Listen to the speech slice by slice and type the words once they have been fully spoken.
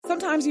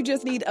Sometimes you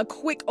just need a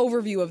quick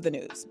overview of the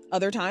news.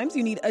 Other times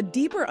you need a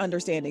deeper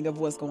understanding of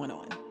what's going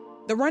on.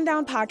 The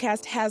Rundown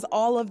podcast has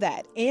all of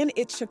that, and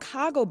it's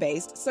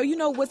Chicago-based, so you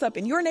know what's up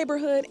in your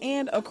neighborhood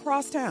and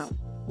across town.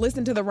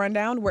 Listen to The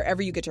Rundown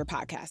wherever you get your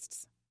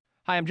podcasts.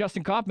 Hi, I'm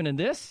Justin Kaufman, and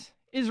this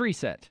is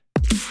Reset.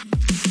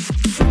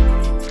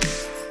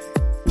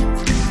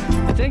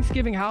 The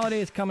Thanksgiving holiday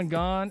is come and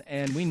gone,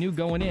 and we knew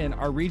going in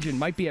our region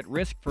might be at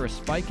risk for a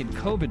spike in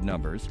COVID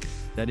numbers.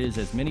 That is,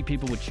 as many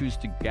people would choose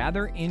to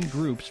gather in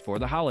groups for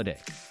the holiday.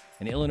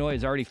 And Illinois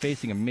is already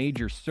facing a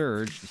major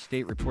surge. The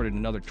state reported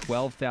another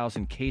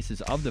 12,000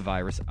 cases of the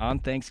virus on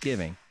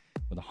Thanksgiving,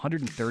 with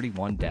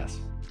 131 deaths.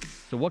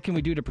 So what can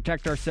we do to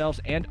protect ourselves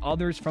and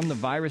others from the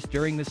virus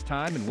during this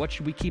time? And what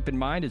should we keep in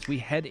mind as we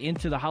head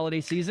into the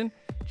holiday season?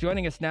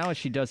 Joining us now, as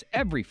she does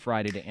every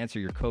Friday to answer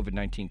your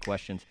COVID-19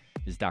 questions,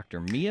 is Dr.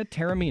 Mia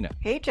Taormina.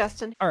 Hey,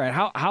 Justin. All right,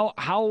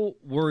 how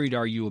worried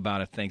are you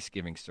about a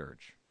Thanksgiving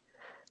surge?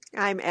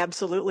 I'm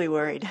absolutely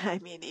worried. I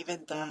mean,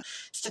 even the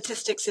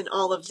statistics in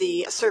all of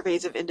the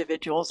surveys of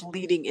individuals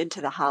leading into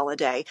the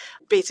holiday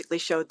basically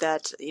showed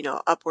that,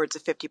 upwards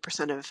of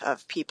 50%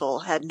 of people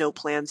had no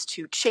plans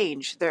to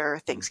change their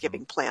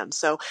Thanksgiving plans.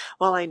 So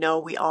while I know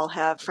we all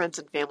have friends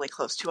and family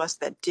close to us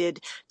that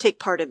did take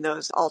part in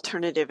those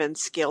alternative and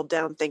scaled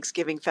down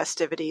Thanksgiving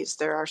festivities,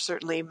 there are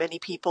certainly many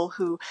people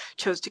who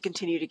chose to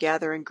continue to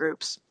gather in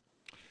groups.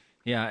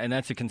 Yeah, and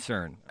that's a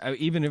concern.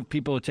 Even if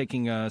people are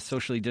taking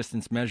socially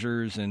distanced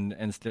measures and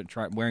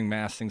wearing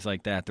masks, things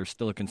like that, there's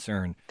still a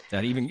concern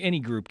that even any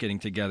group getting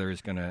together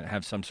is going to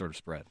have some sort of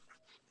spread.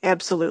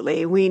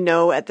 Absolutely. We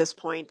know at this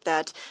point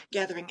that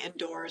gathering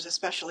indoors,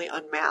 especially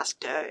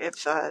unmasked,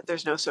 if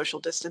there's no social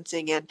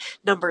distancing and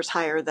numbers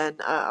higher than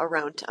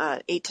around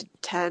 8 to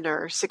 10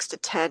 or 6 to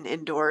 10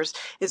 indoors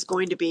is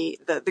going to be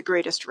the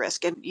greatest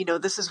risk. And,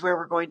 this is where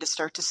we're going to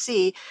start to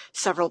see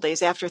several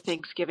days after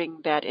Thanksgiving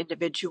that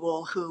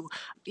individual who,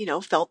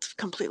 felt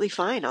completely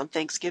fine on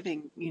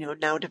Thanksgiving,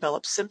 now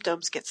develops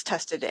symptoms, gets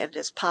tested and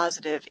is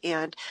positive.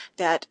 And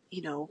that,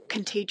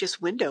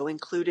 contagious window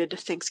included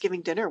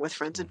Thanksgiving dinner with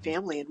friends and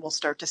family. And we'll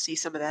start to see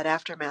some of that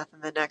aftermath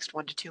in the next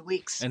 1 to 2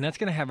 weeks. And that's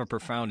going to have a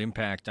profound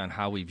impact on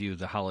how we view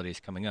the holidays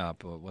coming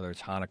up, whether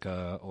it's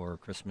Hanukkah or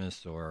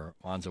Christmas or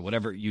Kwanzaa,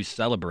 whatever you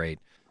celebrate.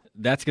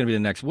 That's going to be the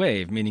next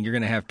wave, meaning you're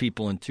going to have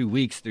people in 2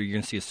 weeks, you're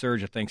going to see a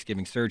surge, a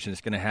Thanksgiving surge, and it's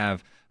going to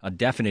have a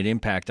definite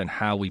impact on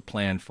how we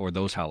plan for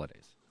those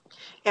holidays.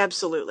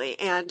 Absolutely.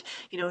 And,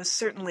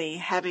 certainly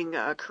having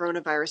a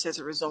coronavirus as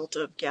a result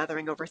of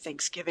gathering over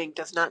Thanksgiving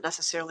does not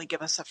necessarily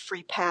give us a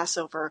free pass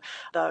over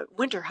the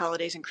winter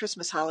holidays and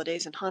Christmas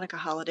holidays and Hanukkah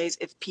holidays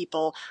if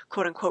people,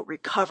 quote unquote,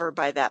 recover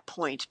by that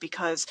point.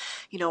 Because,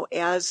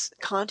 as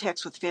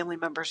contacts with family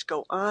members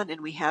go on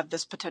and we have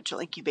this potential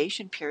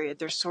incubation period,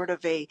 there's sort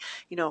of a,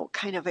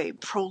 kind of a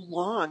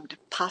prolonged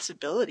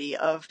possibility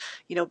of,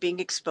 being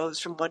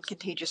exposed from one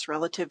contagious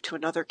relative to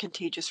another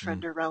contagious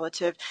friend or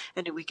relative.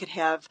 And we could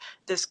have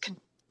this,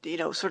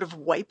 sort of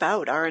wipe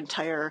out our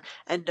entire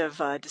end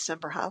of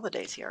December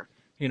holidays here.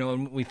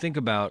 And we think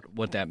about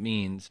what that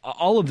means.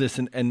 All of this,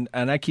 and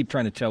I keep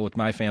trying to tell with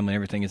my family and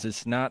everything, is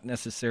it's not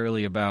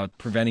necessarily about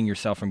preventing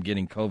yourself from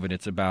getting COVID.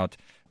 It's about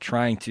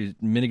trying to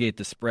mitigate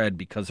the spread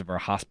because of our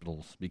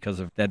hospitals, because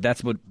of that.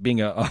 That's what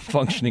being a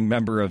functioning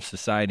member of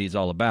society is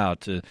all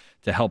about, to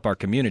help our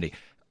community.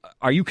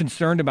 Are you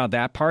concerned about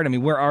that part? I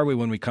mean, where are we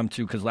when we come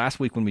to, because last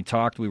week when we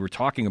talked, we were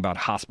talking about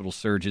hospital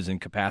surges and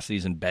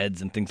capacities and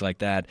beds and things like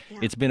that. Yeah.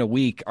 It's been a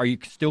week. Are you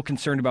still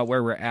concerned about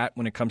where we're at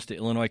when it comes to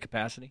Illinois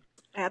capacity?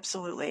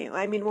 Absolutely.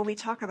 I mean, when we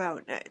talk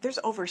about, there's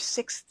over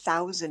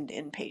 6,000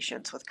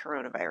 inpatients with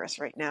coronavirus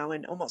right now,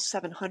 and almost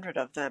 700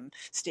 of them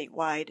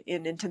statewide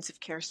in intensive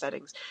care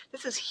settings.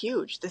 This is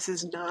huge. This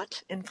is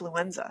not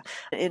influenza.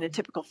 In a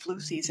typical flu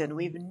season,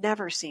 we've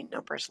never seen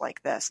numbers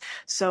like this.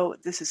 So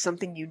this is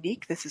something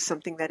unique. This is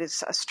something that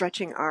is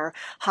stretching our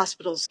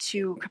hospitals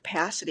to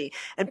capacity.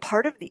 And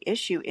part of the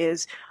issue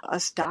is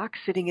us docs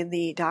sitting in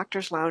the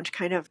doctor's lounge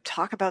kind of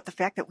talk about the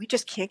fact that we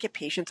just can't get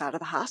patients out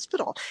of the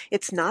hospital.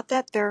 It's not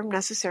that they're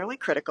necessarily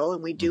critical,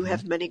 and we do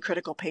have many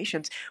critical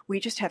patients. We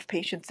just have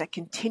patients that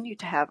continue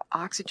to have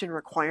oxygen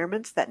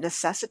requirements that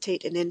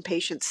necessitate an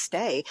inpatient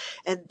stay,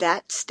 and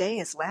that stay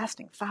is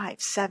lasting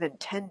 5, 7,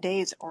 10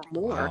 days or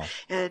more. Wow.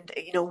 And,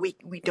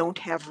 we don't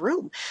have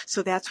room.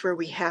 So that's where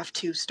we have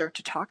to start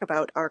to talk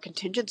about our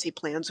contingency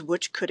plans,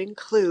 which could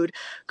include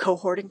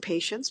cohorting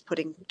patients,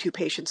 putting 2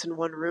 patients in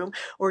one room,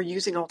 or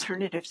using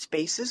alternative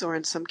spaces, or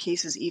in some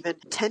cases even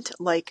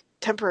tent-like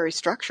temporary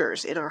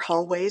structures in our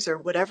hallways or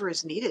whatever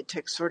is needed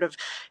to sort of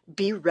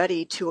be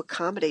ready to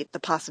accommodate the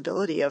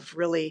possibility of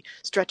really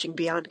stretching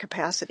beyond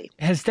capacity.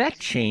 Has that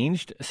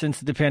changed since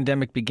the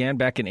pandemic began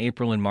back in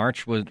April and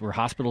March? Were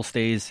hospital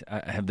stays,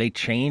 have they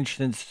changed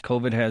since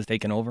COVID has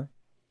taken over?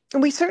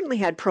 And we certainly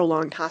had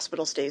prolonged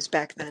hospital stays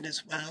back then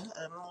as well,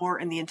 more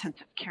in the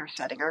intensive care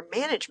setting. Our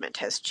management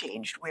has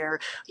changed where,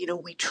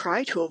 we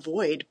try to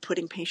avoid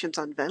putting patients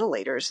on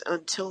ventilators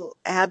until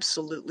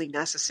absolutely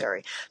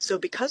necessary. So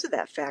because of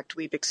that fact,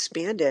 we've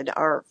expanded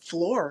our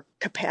floor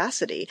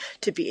capacity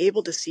to be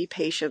able to see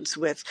patients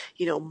with,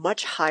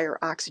 much higher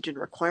oxygen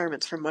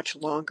requirements for much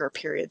longer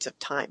periods of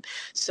time.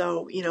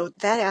 So,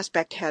 that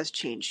aspect has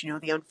changed.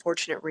 The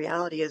unfortunate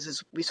reality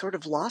is we sort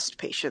of lost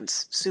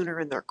patients sooner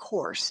in their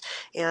course.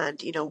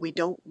 And, we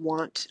don't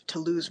want to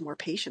lose more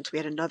patients. We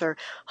had another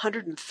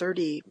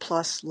 130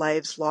 plus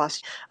lives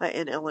lost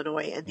in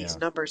Illinois, and these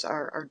numbers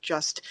are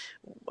just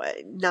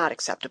not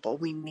acceptable.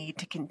 We need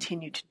to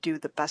continue to do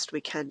the best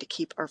we can to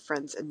keep our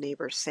friends and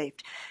neighbors safe.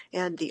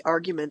 And the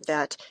argument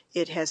that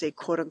it has a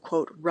quote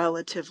unquote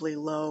relatively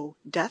low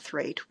death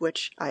rate,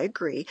 which I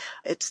agree,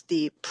 it's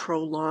the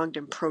prolonged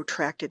and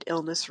protracted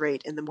illness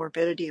rate and the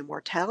morbidity and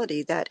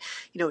mortality that,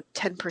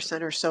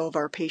 10% or so of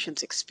our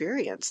patients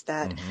experience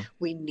that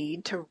we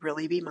need to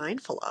really be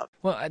mindful of.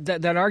 Well,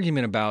 that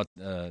argument about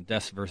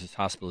deaths versus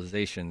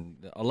hospitalization,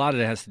 a lot of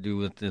it has to do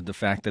with the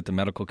fact that the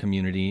medical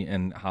community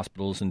and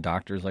hospitals and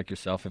doctors like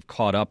yourself have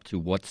caught up to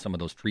what some of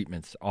those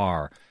treatments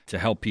are to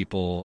help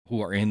people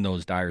who are in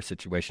those dire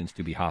situations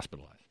to be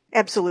hospitalized.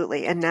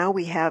 Absolutely. And now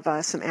we have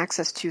some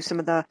access to some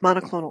of the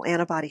monoclonal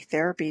antibody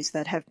therapies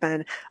that have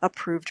been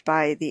approved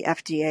by the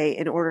FDA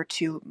in order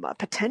to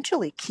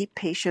potentially keep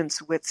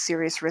patients with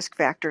serious risk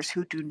factors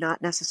who do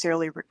not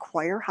necessarily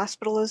require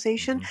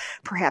hospitalization.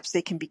 Perhaps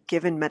they can be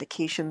given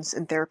medications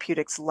and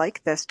therapeutics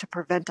like this to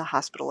prevent a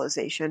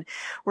hospitalization.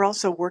 We're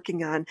also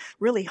working on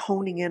really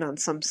honing in on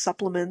some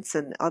supplements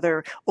and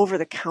other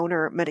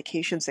over-the-counter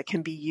medications that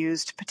can be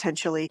used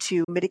potentially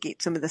to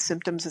mitigate some of the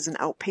symptoms as an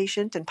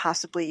outpatient and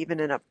possibly even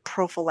in a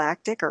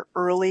prophylactic or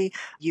early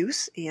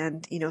use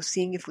and,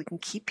 seeing if we can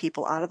keep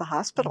people out of the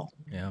hospital.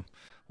 Yeah.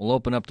 We'll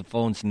open up the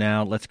phones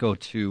now. Let's go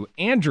to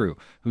Andrew,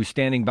 who's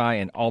standing by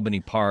in Albany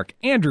Park.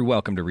 Andrew,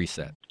 welcome to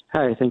Reset.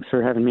 Hi, thanks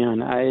for having me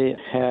on. I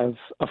have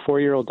a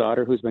 4-year-old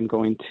daughter who's been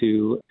going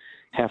to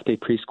half-day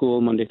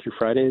preschool Monday through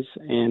Fridays,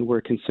 and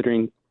we're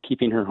considering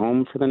keeping her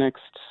home for the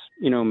next,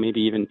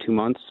 maybe even 2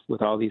 months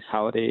with all these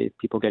holiday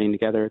people getting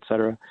together, et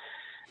cetera.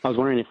 I was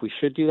wondering if we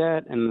should do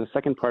that. And the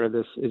second part of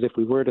this is if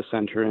we were to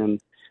send her in,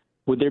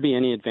 would there be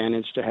any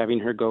advantage to having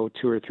her go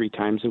 2 or 3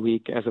 times a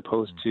week as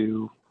opposed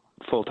to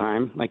full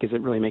time? Like, does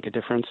it really make a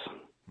difference?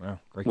 Well,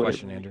 great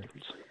question, Andrew.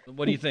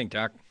 What do you think,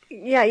 Doc?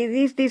 Yeah,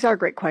 these are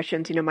great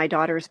questions. My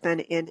daughter's been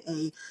in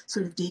a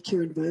sort of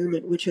daycare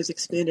environment which has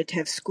expanded to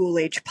have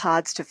school-age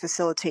pods to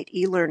facilitate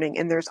e-learning,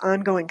 and there's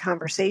ongoing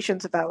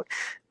conversations about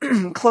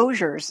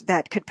closures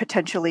that could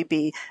potentially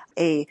be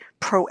a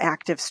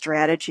proactive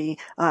strategy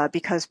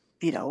because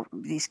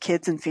these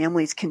kids and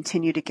families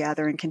continue to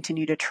gather and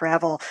continue to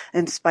travel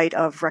in spite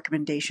of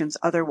recommendations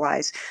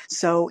otherwise.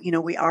 So,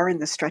 we are in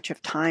the stretch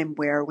of time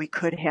where we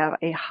could have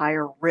a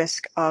higher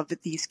risk of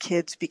these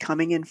kids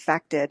becoming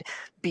infected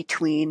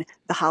between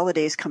the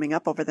holidays coming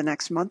up over the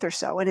next month or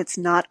so. And it's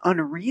not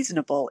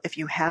unreasonable if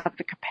you have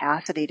the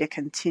capacity to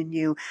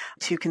continue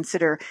to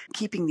consider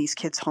keeping these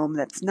kids home.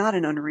 That's not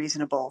an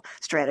unreasonable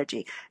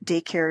strategy.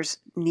 Daycares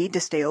need to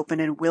stay open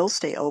and will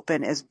stay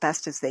open as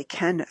best as they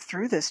can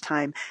through this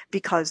time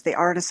because they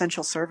are an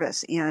essential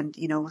service. And,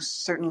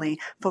 certainly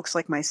folks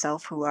like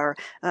myself who are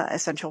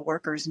essential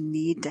workers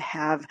need to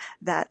have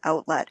that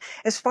outlet.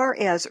 As far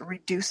as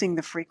reducing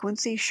the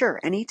frequency, sure,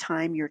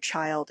 anytime your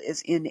child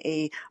is in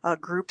a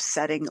group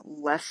setting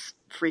less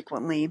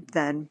frequently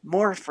than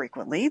more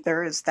frequently,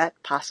 there is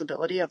that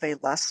possibility of a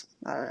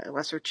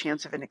lesser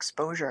chance of an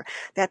exposure.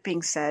 That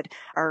being said,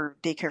 our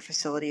daycare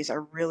facilities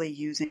are really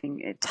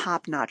using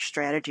top-notch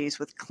strategies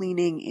with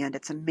cleaning, and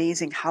it's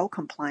amazing how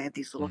compliant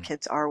these little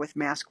kids are with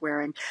mask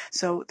wearing.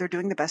 So they're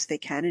doing the best they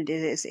can, and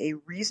it is a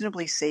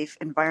reasonably safe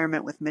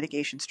environment with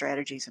mitigation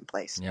strategies in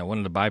place. Yeah, one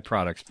of the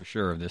byproducts for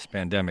sure of this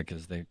pandemic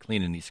is they're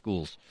cleaning these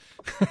schools.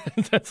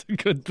 That's a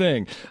good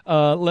thing.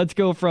 Let's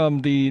go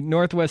from the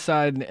northwest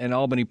side in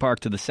Albany Park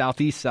to the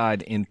southeast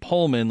side in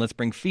Pullman. Let's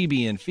bring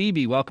Phoebe in.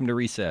 Phoebe, welcome to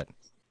Reset.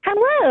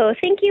 Hello.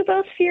 Thank you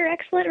both for your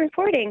excellent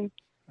reporting.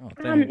 Oh,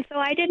 So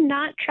I did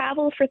not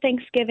travel for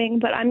Thanksgiving,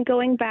 but I'm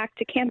going back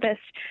to campus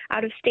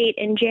out of state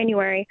in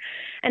January.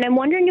 And I'm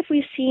wondering if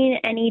we've seen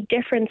any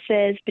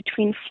differences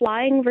between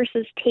flying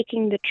versus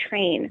taking the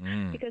train.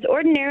 Because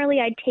ordinarily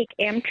I'd take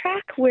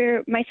Amtrak,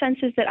 where my sense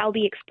is that I'll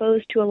be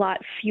exposed to a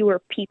lot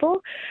fewer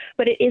people,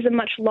 but it is a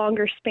much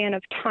longer span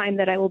of time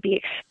that I will be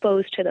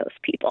exposed to those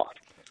people.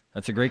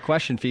 That's a great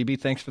question, Phoebe.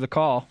 Thanks for the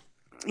call.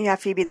 Yeah,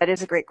 Phoebe, that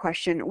is a great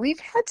question. We've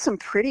had some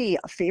pretty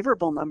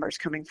favorable numbers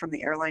coming from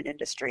the airline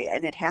industry,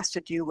 and it has to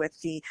do with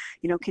the,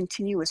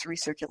 continuous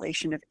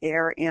recirculation of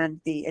air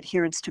and the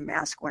adherence to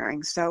mask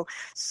wearing. So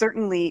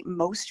certainly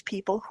most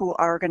people who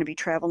are going to be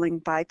traveling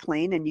by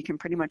plane, and you can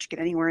pretty much get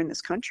anywhere in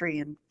this country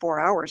in 4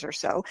 hours or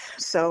so.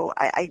 So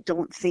I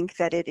don't think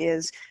that it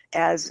is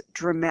as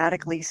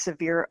dramatically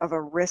severe of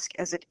a risk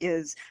as it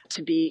is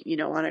to be,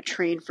 on a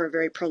train for a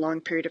very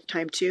prolonged period of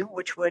time too,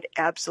 which would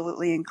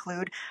absolutely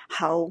include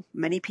how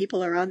many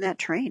people are on that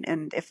train.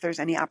 And if there's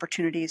any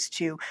opportunities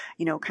to,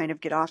 kind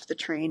of get off the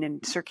train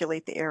and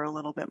circulate the air a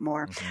little bit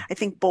more. I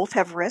think both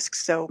have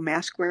risks. So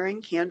mask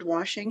wearing, hand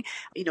washing,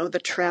 the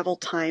travel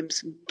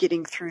times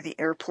getting through the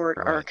airport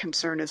are a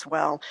concern as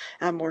well,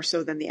 more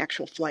so than the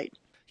actual flight.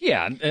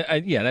 Yeah,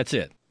 that's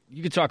it.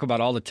 You could talk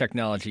about all the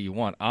technology you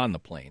want on the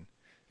plane.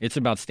 It's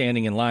about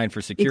standing in line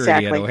for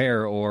security at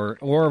O'Hare or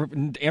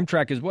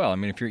Amtrak as well. I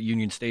mean, if you're at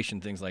Union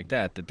Station, things like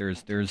that,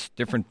 there's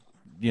different,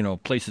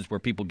 places where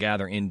people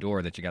gather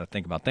indoor that you got to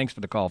think about. Thanks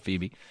for the call,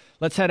 Phoebe.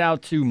 Let's head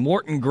out to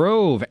Morton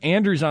Grove.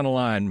 Andrew's on the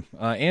line.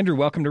 Andrew,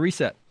 welcome to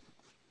Reset.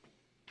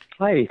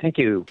 Hi, thank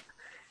you.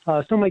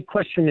 So my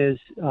question is,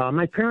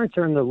 my parents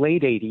are in the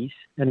late 80s,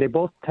 and they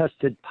both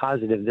tested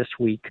positive this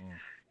week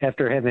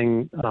after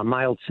having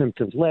mild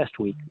symptoms last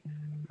week.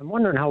 I'm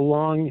wondering how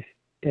long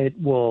it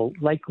will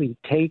likely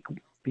take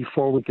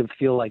before we can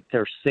feel like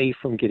they're safe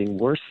from getting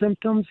worse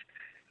symptoms.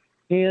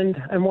 And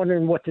I'm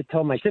wondering what to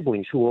tell my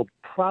siblings, who will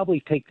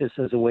probably take this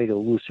as a way to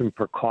loosen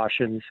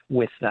precautions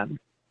with them.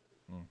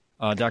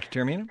 Dr.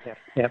 Taormina?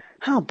 Yep.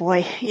 Oh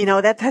boy,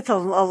 that's a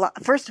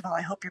lot. First of all,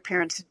 I hope your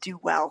parents do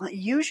well.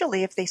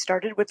 Usually if they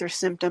started with their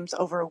symptoms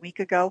over a week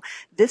ago,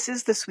 this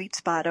is the sweet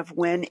spot of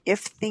when, if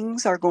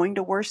things are going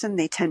to worsen,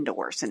 they tend to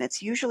worsen.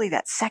 It's usually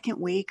that second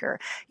week or,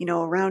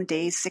 around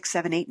days 6,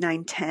 7, 8,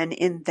 9, 10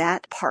 in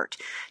that part.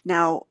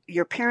 Now,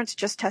 your parents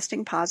just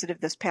testing positive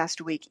this past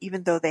week,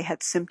 even though they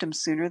had symptoms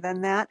sooner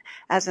than that,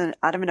 out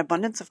of an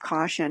abundance of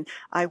caution,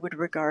 I would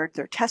regard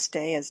their test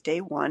day as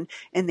day one,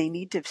 and they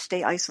need to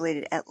stay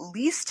isolated at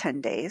least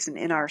 10 days. And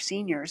in our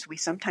seniors, we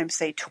sometimes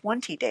say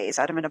 20 days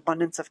out of an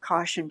abundance of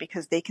caution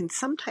because they can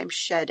sometimes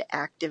shed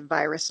active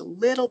virus a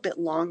little bit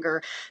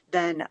longer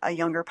than a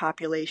younger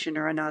population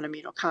or a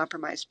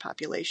non-immunocompromised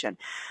population.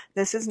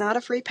 This is not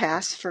a free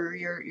pass for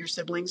your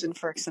siblings and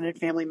for extended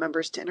family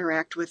members to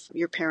interact with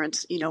your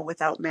parents,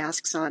 without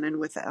masks on and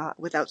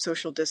without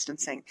social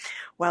distancing.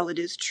 While it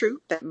is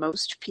true that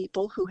most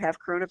people who have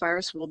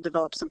coronavirus will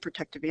develop some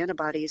protective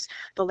antibodies,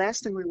 the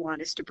last thing we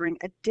want is to bring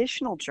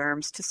additional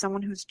germs to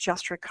someone who's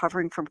just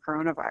recovering from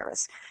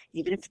coronavirus.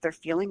 Even if they're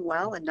feeling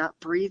well and not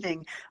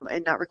breathing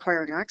and not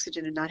requiring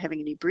oxygen and not having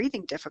any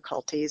breathing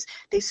difficulties,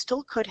 they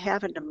still could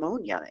have a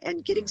pneumonia.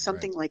 And getting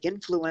something like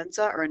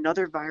influenza or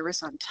another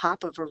virus on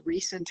top of a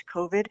recent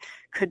COVID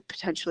could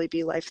potentially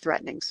be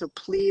life-threatening. So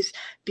please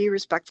be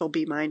respectful,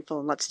 be mindful,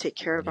 and let's take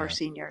care of our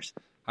seniors.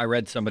 I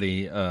read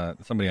somebody on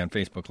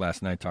Facebook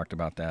last night talked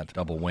about that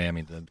double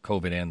whammy, the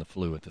COVID and the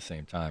flu at the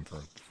same time for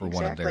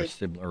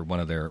one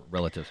of their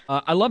relatives.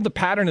 I love the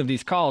pattern of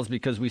these calls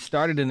because we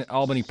started in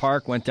Albany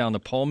Park, went down to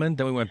Pullman,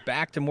 then we went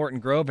back to Morton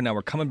Grove, and now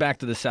we're coming back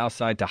to the south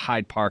side to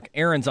Hyde Park.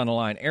 Aaron's on the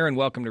line. Aaron,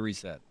 welcome to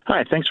Reset.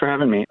 Hi, thanks for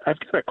having me. I've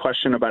got a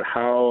question about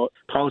how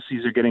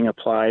policies are getting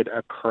applied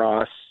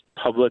across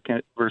public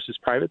versus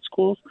private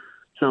schools.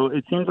 So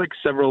it seems like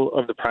several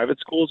of the private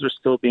schools are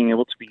still being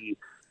able to be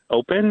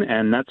open,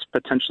 and that's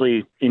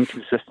potentially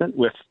inconsistent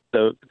with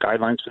the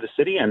guidelines for the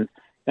city, and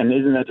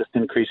isn't that just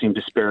increasing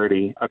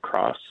disparity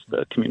across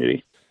the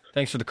community?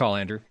 Thanks for the call,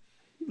 Andrew.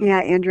 Yeah,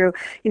 Andrew,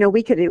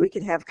 we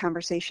could have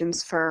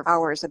conversations for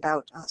hours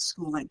about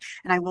schooling.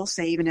 And I will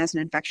say, even as an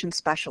infection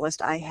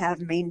specialist, I have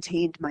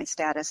maintained my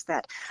status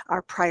that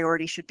our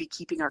priority should be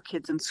keeping our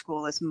kids in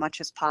school as much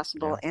as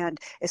possible and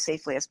as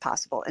safely as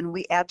possible. And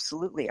we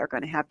absolutely are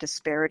going to have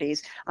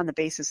disparities on the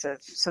basis of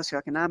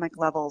socioeconomic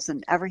levels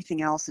and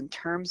everything else in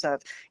terms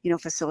of,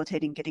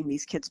 facilitating getting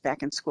these kids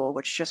back in school,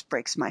 which just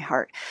breaks my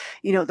heart.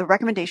 The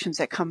recommendations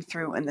that come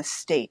through in the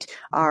state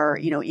are,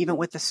 even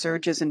with the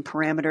surges and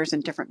parameters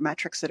and different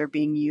metrics that are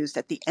being used,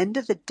 at the end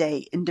of the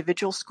day,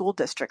 individual school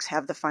districts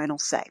have the final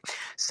say.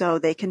 So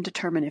they can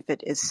determine if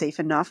it is safe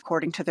enough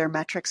according to their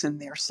metrics and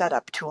their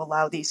setup to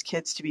allow these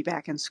kids to be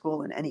back in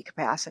school in any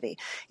capacity.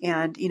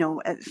 And,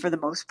 for the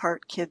most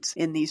part, kids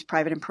in these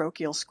private and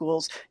parochial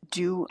schools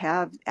do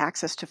have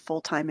access to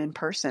full-time in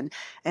person.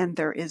 And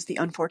there is the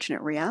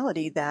unfortunate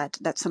reality that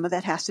some of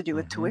that has to do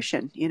with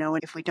tuition. And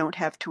if we don't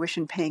have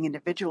tuition paying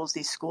individuals,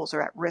 these schools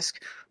are at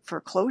risk for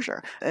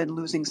closure and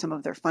losing some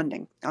of their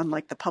funding,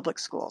 unlike the public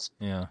schools.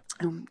 Yeah.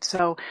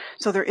 So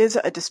there is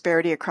a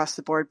disparity across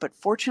the board, but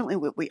fortunately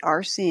what we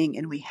are seeing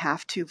and we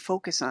have to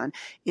focus on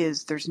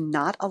is there's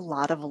not a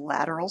lot of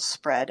lateral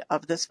spread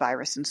of this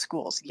virus in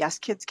schools. Yes,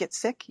 kids get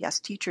sick. Yes,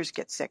 teachers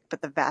get sick,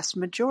 but the vast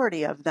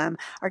majority of them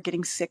are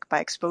getting sick by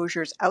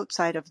exposures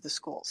outside of the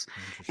schools.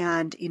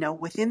 And,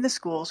 within the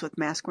schools with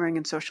mask wearing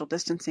and social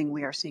distancing,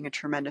 we are seeing a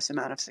tremendous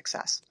amount of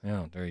success.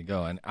 Yeah, there you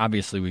go. And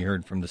obviously we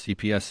heard from the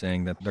CPS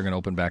saying that they're going to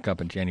open back up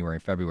in January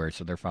and February,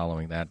 so they're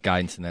following that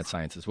guidance and that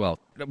science as well.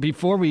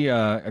 Before we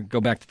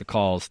go back to the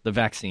calls, the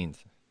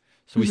vaccines.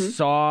 So we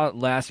saw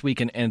last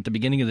week and at the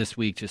beginning of this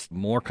week just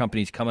more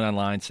companies coming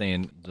online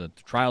saying the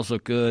trials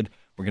look good.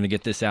 We're going to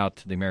get this out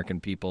to the American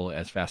people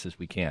as fast as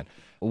we can.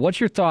 What's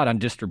your thought on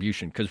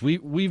distribution? Because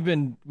we've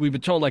been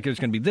told like there's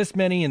going to be this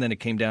many, and then it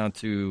came down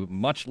to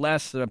much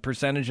less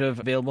percentage of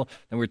available.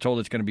 Then we were told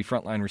it's going to be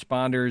frontline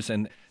responders,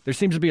 and there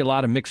seems to be a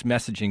lot of mixed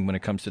messaging when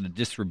it comes to the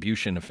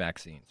distribution of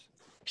vaccines.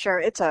 Sure,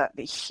 it's a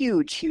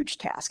huge, huge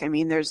task. I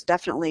mean, there's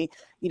definitely,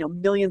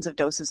 millions of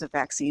doses of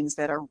vaccines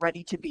that are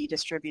ready to be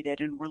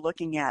distributed, and we're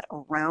looking at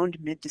around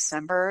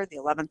mid-December, the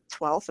 11th,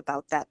 12th,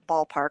 about that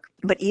ballpark.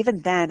 But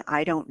even then,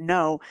 I don't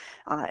know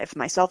if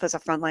myself as a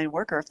frontline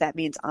worker, if that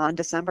means on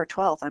December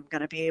 12th, I'm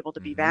going to be able to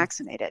be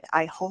vaccinated.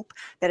 I hope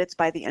that it's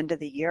by the end of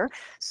the year.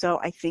 So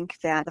I think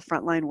that the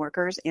frontline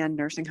workers and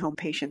nursing home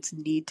patients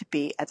need to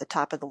be at the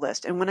top of the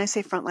list. And when I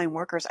say frontline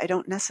workers, I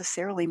don't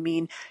necessarily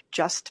mean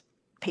just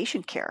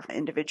patient care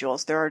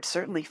individuals. There are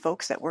certainly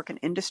folks that work in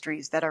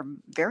industries that are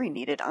very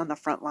needed on the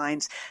front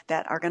lines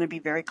that are going to be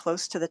very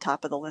close to the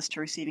top of the list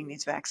to receiving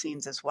these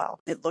vaccines as well.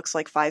 It looks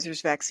like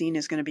Pfizer's vaccine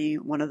is going to be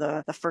one of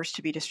the first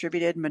to be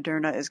distributed.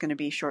 Moderna is going to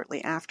be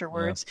shortly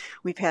afterwards. Yeah.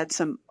 We've had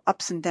some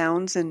ups and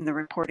downs in the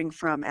reporting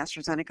from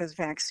AstraZeneca's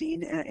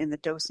vaccine in the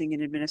dosing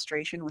and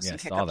administration with some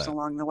hiccups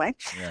along the way.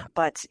 Yeah.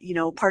 But,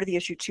 part of the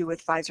issue too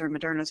with Pfizer and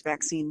Moderna's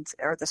vaccines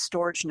are the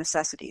storage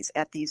necessities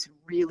at these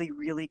really,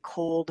 really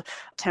cold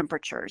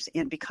temperatures.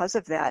 And because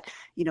of that,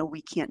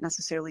 we can't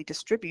necessarily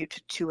distribute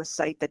to a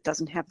site that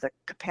doesn't have the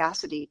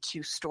capacity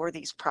to store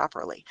these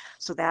properly.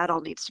 So that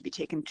all needs to be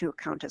taken into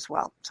account as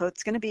well. So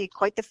it's going to be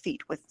quite the feat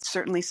with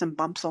certainly some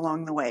bumps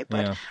along the way.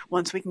 But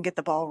once we can get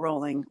the ball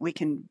rolling, we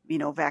can,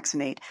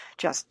 vaccinate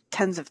just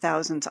tens of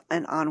thousands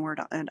and onward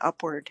and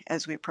upward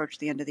as we approach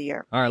the end of the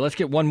year. All right, let's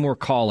get one more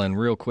call in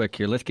real quick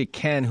here. Let's get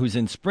Ken, who's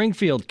in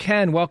Springfield.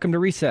 Ken, welcome to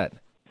Reset.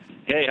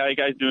 Hey, how you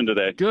guys doing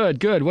today?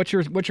 Good. What's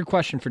your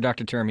question for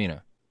Dr.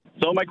 Taormina?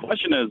 So my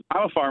question is,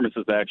 I'm a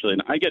pharmacist, actually,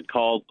 and I get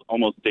calls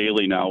almost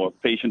daily now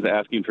of patients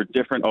asking for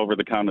different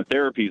over-the-counter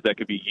therapies that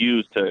could be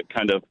used to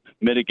kind of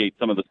mitigate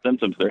some of the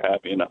symptoms they're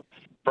having.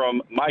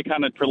 From my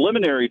kind of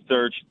preliminary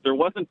search, there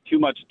wasn't too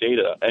much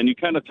data, and you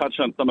kind of touched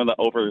on some of the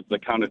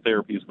over-the-counter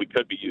therapies we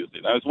could be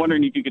using. I was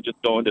wondering if you could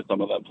just go into some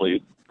of them,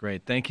 please.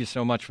 Great. Thank you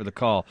so much for the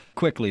call.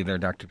 Quickly there,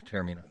 Dr.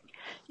 Taormina.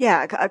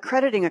 Yeah,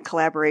 accrediting a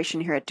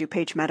collaboration here at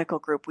DuPage Medical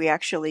Group, we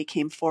actually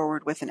came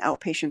forward with an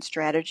outpatient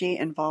strategy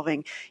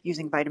involving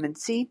using vitamin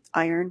C,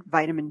 iron,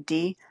 vitamin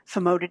D,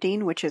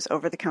 famotidine, which is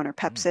over-the-counter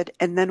Pepcid,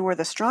 and then where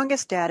the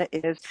strongest data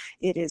is,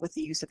 it is with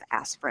the use of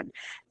aspirin.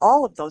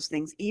 All of those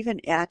things, even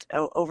at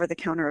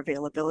over-the-counter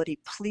availability,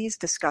 please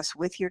discuss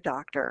with your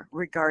doctor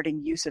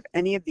regarding use of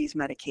any of these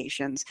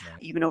medications,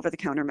 even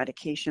over-the-counter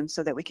medications,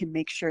 so that we can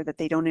make sure that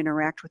they don't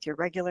interact with your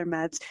regular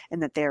meds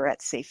and that they're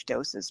at safe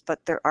doses. But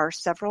there are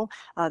several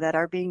that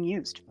are being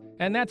used.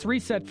 And that's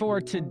Reset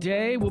for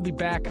today. We'll be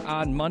back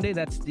on Monday.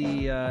 That's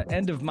the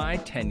end of my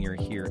tenure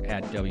here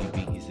at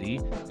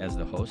WBEZ as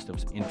the host. It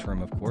was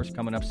interim, of course.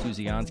 Coming up,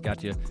 Susie Ann's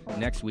got you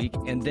next week.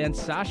 And then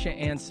Sasha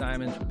Ann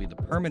Simons will be the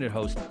permanent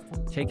host,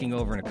 taking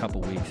over in a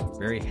couple weeks.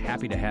 Very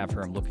happy to have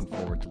her. I'm looking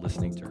forward to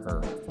listening to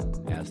her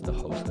as the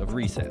host of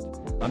Reset.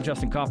 I'm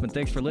Justin Kaufman.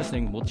 Thanks for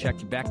listening. We'll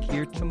check you back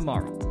here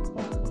tomorrow.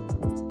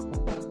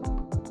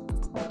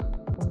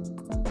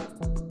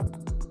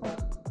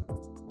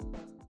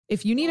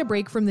 If you need a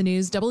break from the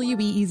news,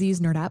 WBEZ's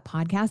Nerd Out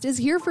podcast is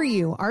here for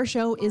you. Our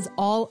show is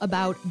all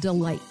about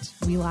delight.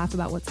 We laugh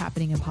about what's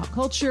happening in pop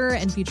culture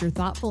and feature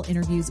thoughtful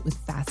interviews with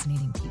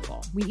fascinating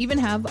people. We even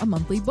have a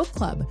monthly book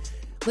club.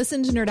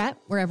 Listen to Nerd Out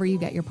wherever you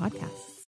get your podcasts.